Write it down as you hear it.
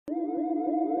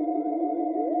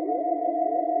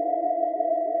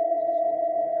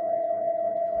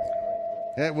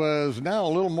It was now a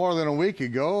little more than a week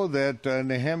ago that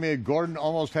Nehemiah Gordon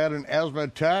almost had an asthma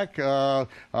attack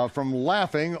from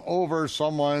laughing over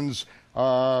someone's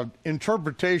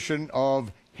interpretation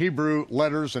of Hebrew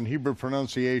letters and Hebrew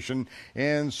pronunciation,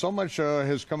 and so much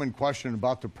has come in question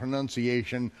about the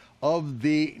pronunciation of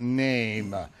the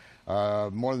name.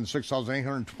 More than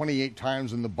 6,828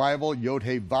 times in the Bible,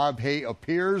 Yod-Heh-Vav-Heh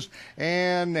appears.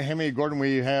 And Nehemiah Gordon,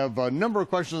 we have a number of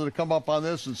questions that have come up on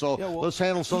this, and so let's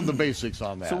handle some of the basics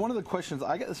on that. So one of the questions,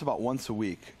 I get this about once a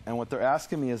week, and what they're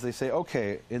asking me is they say,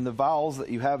 okay, in the vowels that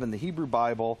you have in the Hebrew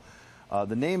Bible,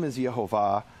 the name is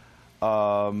Yehovah,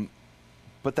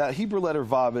 but that Hebrew letter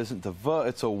Vav isn't the V,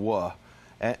 it's a W.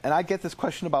 And I get this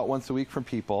question about once a week from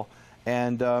people.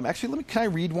 And actually, can I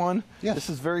read one? Yes.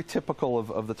 This is very typical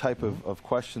of the type of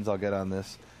questions I'll get on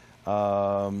this.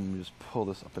 Just pull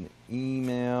this up in an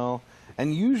email.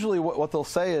 And usually what they'll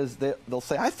say is, they'll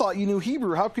say, I thought you knew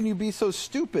Hebrew. How can you be so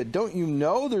stupid? Don't you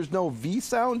know there's no V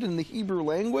sound in the Hebrew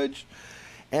language?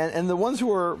 And the ones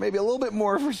who are maybe a little bit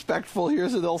more respectful,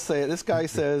 here's what they'll say. This guy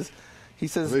says... He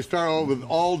says, they start out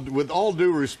with all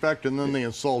due respect, and then they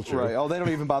insult you. Right. Oh, they don't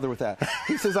even bother with that.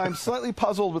 He says, I'm slightly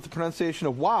puzzled with the pronunciation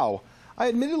of wow. I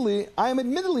am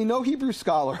admittedly no Hebrew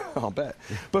scholar, I'll bet.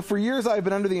 But for years I've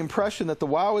been under the impression that the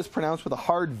wow is pronounced with a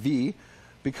hard V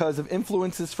because of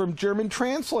influences from German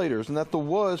translators, and that the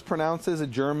w is pronounced as a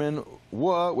German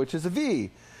w, which is a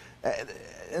V.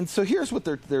 And so here's what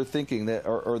they're thinking, that,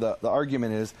 or the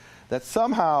argument is that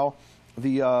somehow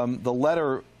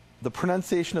the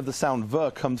pronunciation of the sound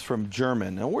V comes from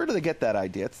German. And where do they get that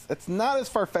idea? It's not as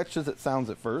far-fetched as it sounds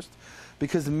at first,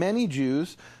 because many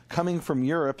Jews coming from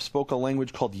Europe spoke a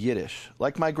language called Yiddish.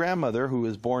 Like my grandmother, who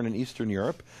was born in Eastern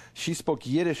Europe, she spoke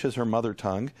Yiddish as her mother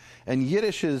tongue. And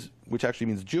Yiddish which actually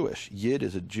means Jewish. Yid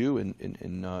is a Jew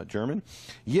in German.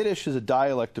 Yiddish is a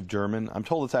dialect of German. I'm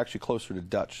told it's actually closer to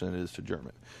Dutch than it is to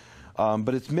German.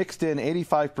 But it's mixed in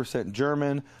 85%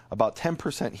 German, about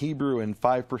 10% Hebrew, and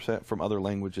 5% from other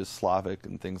languages, Slavic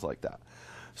and things like that.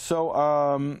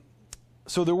 So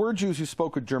there were Jews who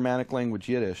spoke a Germanic language,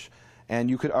 Yiddish, and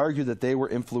you could argue that they were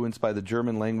influenced by the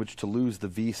German language to lose the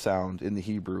V sound in the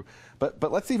Hebrew.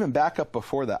 But let's even back up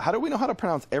before that. How do we know how to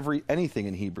pronounce anything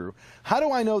in Hebrew? How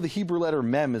do I know the Hebrew letter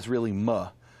Mem is really M?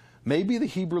 Maybe the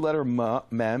Hebrew letter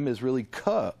mem is really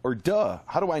k or duh.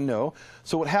 How do I know?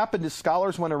 So what happened is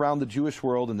scholars went around the Jewish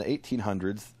world in the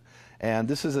 1800s, and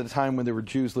this is at a time when there were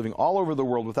Jews living all over the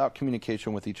world without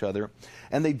communication with each other,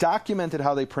 and they documented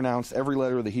how they pronounced every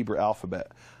letter of the Hebrew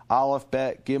alphabet. Aleph,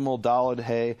 Bet, Gimel, Daled,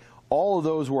 Hey, all of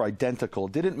those were identical.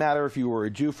 It didn't matter if you were a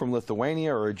Jew from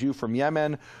Lithuania or a Jew from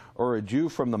Yemen or a Jew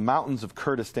from the mountains of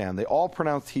Kurdistan. They all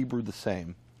pronounced Hebrew the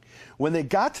same. When they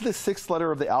got to the sixth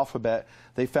letter of the alphabet,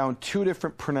 they found two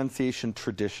different pronunciation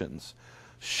traditions.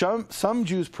 Some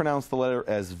Jews pronounced the letter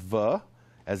as V,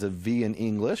 as a V in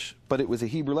English, but it was a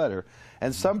Hebrew letter.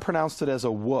 And some pronounced it as a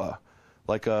W,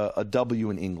 like a W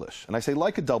in English. And I say,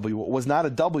 like a W, it was not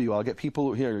a W. I'll get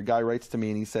people here, a guy writes to me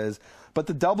and he says, but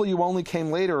the W only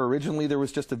came later. Originally there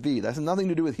was just a V. That has nothing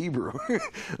to do with Hebrew.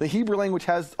 The Hebrew language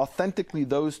has authentically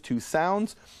those two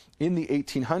sounds. In the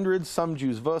 1800s, some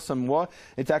Jews V, some W.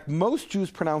 In fact, most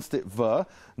Jews pronounced it V,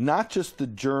 not just the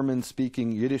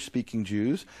German-speaking, Yiddish-speaking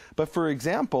Jews, but for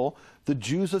example, the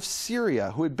Jews of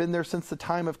Syria, who had been there since the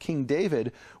time of King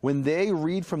David, when they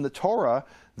read from the Torah,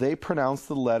 they pronounce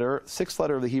the sixth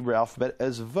letter of the Hebrew alphabet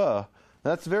as V. Now,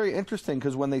 that's very interesting,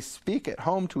 because when they speak at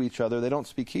home to each other, they don't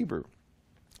speak Hebrew.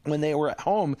 When they were at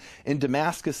home in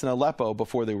Damascus and Aleppo,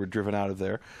 before they were driven out of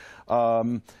there,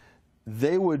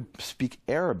 they would speak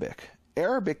Arabic.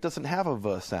 Arabic doesn't have a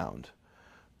V sound,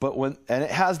 and it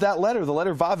has that letter. The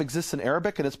letter Vav exists in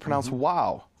Arabic, and it's pronounced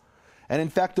wow. And in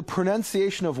fact, the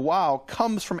pronunciation of wow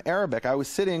comes from Arabic. I was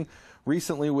sitting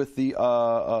recently with the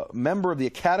member of the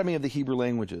Academy of the Hebrew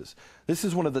Languages. This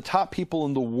is one of the top people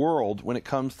in the world when it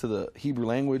comes to the Hebrew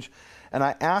language. And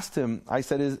I asked him, I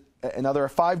said, now there are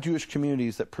 5 Jewish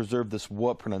communities that preserve this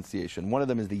W pronunciation. One of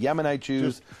them is the Yemenite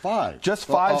Jews. Just 5? Just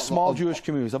 5 small Jewish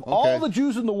communities. Of all the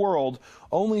Jews in the world,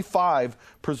 only 5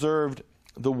 preserved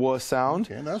the W sound.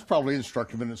 Okay, and that's probably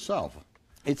instructive in itself.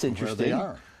 It's interesting. Where they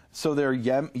are. So there are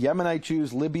Yemenite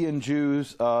Jews, Libyan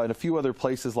Jews, and a few other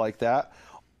places like that.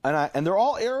 And they're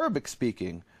all Arabic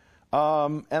speaking.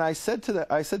 And I said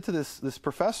to this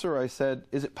professor, I said,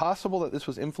 is it possible that this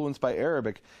was influenced by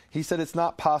Arabic? He said, it's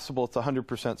not possible, it's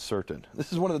 100% certain.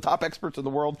 This is one of the top experts in the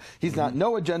world. He's got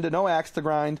no agenda, no axe to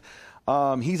grind.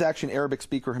 He's actually an Arabic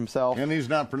speaker himself. And he's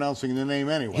not pronouncing the name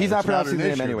anyway. He's not pronouncing the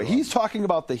name issue anyway. to him. He's talking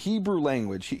about the Hebrew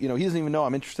language. He doesn't even know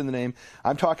I'm interested in the name.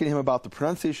 I'm talking to him about the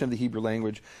pronunciation of the Hebrew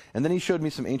language. And then he showed me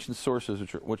some ancient sources,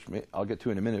 which I'll get to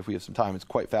in a minute if we have some time. It's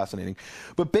quite fascinating.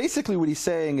 But basically what he's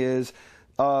saying is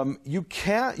you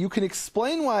can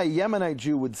explain why a Yemenite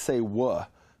Jew would say "wa,"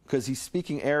 because he's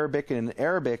speaking Arabic, and in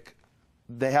Arabic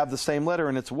they have the same letter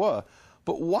and it's "wa."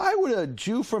 But why would a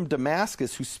Jew from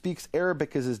Damascus who speaks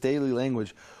Arabic as his daily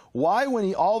language, why, when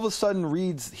he all of a sudden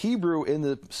reads Hebrew in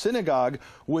the synagogue,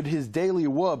 would his daily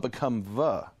 "wa" become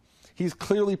 "va"? He's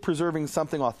clearly preserving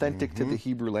something authentic to the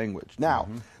Hebrew language. Now,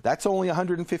 that's only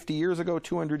 150 years ago,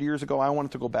 200 years ago. I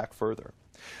wanted to go back further.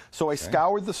 So I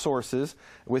scoured the sources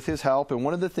with his help, and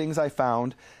one of the things I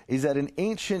found is that in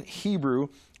ancient Hebrew,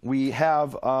 we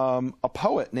have a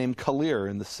poet named Kalir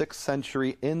in the 6th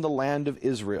century in the land of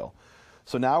Israel.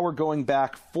 So now we're going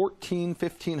back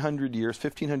 1,500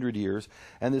 years,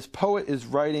 and this poet is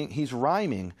writing, he's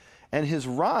rhyming, and his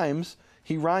rhymes,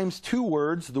 he rhymes two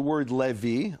words, the word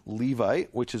Levi,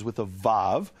 Levite, which is with a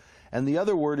Vav, and the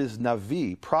other word is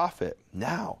Navi, prophet.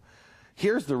 Now,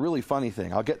 here's the really funny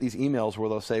thing. I'll get these emails where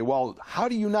they'll say, well, how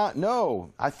do you not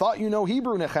know? I thought you know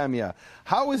Hebrew, Nehemiah.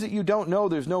 How is it you don't know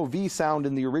there's no V sound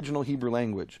in the original Hebrew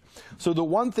language? So the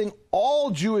one thing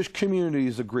all Jewish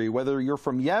communities agree, whether you're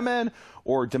from Yemen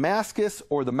or Damascus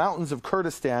or the mountains of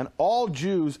Kurdistan, all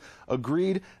Jews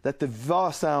agreed that the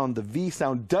V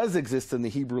sound does exist in the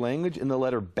Hebrew language in the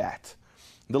letter bet.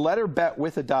 The letter bet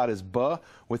with a dot is B,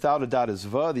 without a dot is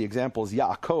V. The example is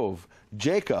Yaakov,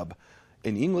 Jacob.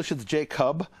 In English, it's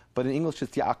Jacob, but in English,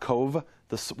 it's Yaakov,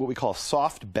 what we call a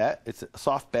soft bet. A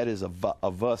soft bet is a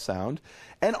V sound.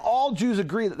 And all Jews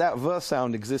agree that that V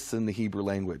sound exists in the Hebrew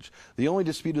language. The only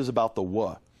dispute is about the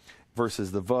W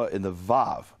versus the V in the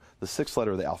Vav, the 6th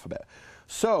letter of the alphabet.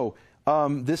 So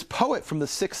this poet from the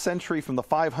 6th century, from the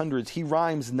 500s, he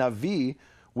rhymes Navi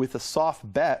with a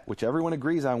soft bet, which everyone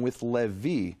agrees on, with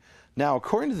Levi. Now,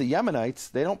 according to the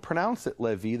Yemenites, they don't pronounce it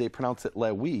Levi, they pronounce it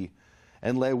Lewi.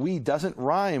 And Lewi doesn't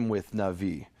rhyme with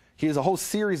Navi. He has a whole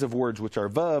series of words which are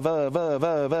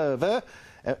v,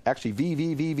 actually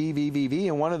v,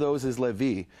 and one of those is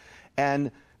Levi. And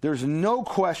there's no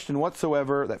question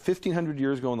whatsoever that 1,500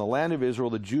 years ago in the land of Israel,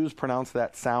 the Jews pronounced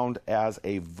that sound as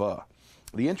a v.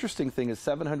 The interesting thing is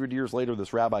 700 years later,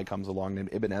 this rabbi comes along named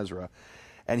Ibn Ezra,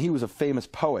 and he was a famous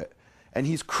poet. And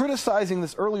he's criticizing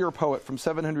this earlier poet from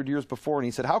 700 years before, and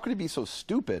he said, how could it be so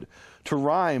stupid to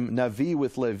rhyme Navi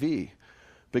with Levi?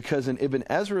 Because in Ibn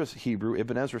Ezra's Hebrew,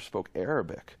 Ibn Ezra spoke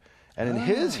Arabic. And in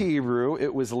his Hebrew,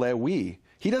 it was Lewi.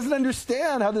 He doesn't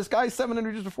understand how this guy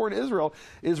 700 years before in Israel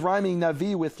is rhyming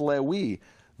Navi with Lewi.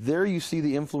 There you see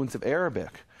the influence of Arabic.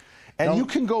 And you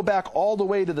can go back all the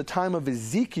way to the time of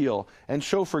Ezekiel and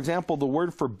show, for example, the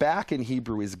word for back in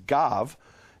Hebrew is gav,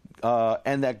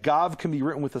 and that gav can be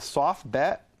written with a soft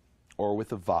bet or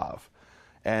with a vav.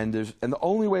 And the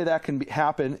only way that can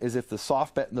happen is if the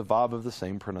soft bet and the vav have the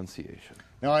same pronunciation.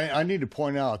 Now, I need to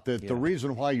point out that the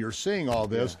reason why you're seeing all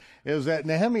this is that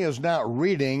Nehemiah is not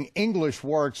reading English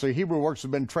works. The Hebrew works have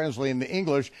been translated into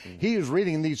English. He is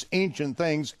reading these ancient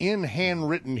things in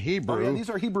handwritten Hebrew. Oh, yeah, these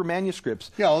are Hebrew manuscripts.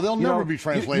 Yeah, well, they'll never be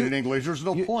translated in English. There's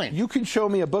no point. You can show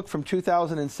me a book from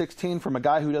 2016 from a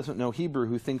guy who doesn't know Hebrew,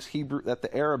 who thinks that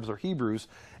the Arabs are Hebrews,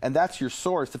 and that's your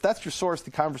source. If that's your source, the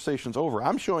conversation's over.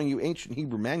 I'm showing you ancient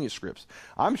Hebrew manuscripts.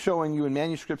 I'm showing you in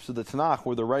manuscripts of the Tanakh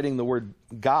where they're writing the word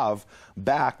gav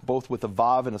back, both with a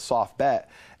vav and a soft bet.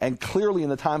 And clearly in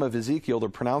the time of Ezekiel, they're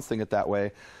pronouncing it that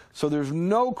way. So there's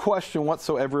no question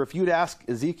whatsoever. If you'd ask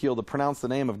Ezekiel to pronounce the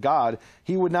name of God,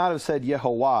 he would not have said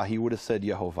Yehovah. He would have said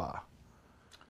Yehovah.